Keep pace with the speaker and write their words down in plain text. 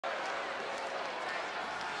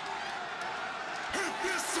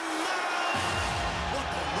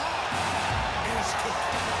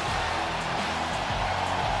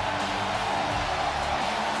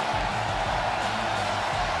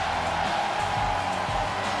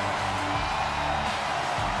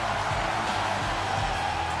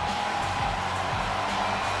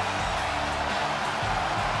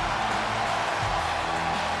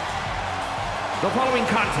The following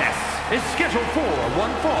contest is scheduled for one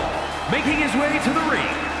fall. Making his way to the ring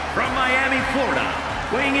from Miami, Florida,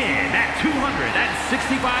 weighing in at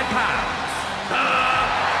 265 pounds,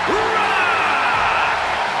 The Rock!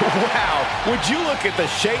 Wow, would you look at the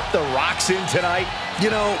shape The Rock's in tonight? You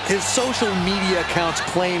know, his social media accounts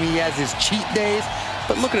claim he has his cheat days,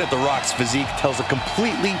 but looking at The Rock's physique tells a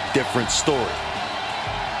completely different story.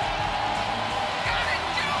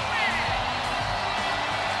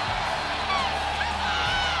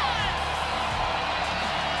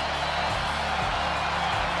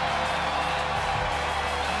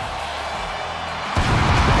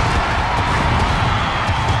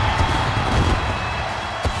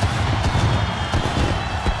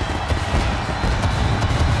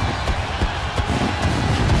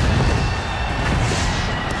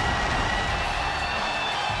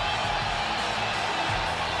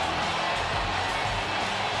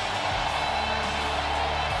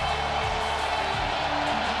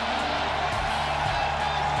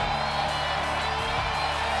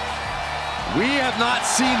 We have not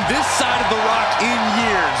seen this side of The Rock in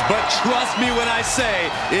years, but trust me when I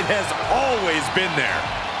say it has always been there.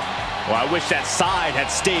 Well, I wish that side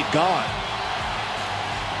had stayed gone.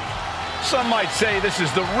 Some might say this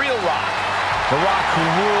is the real Rock. The Rock who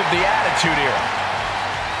ruled the Attitude Era.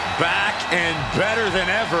 Back and better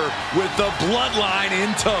than ever with the bloodline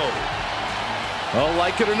in tow. Well,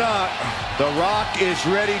 like it or not, The Rock is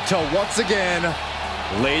ready to once again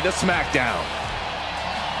lay the smackdown.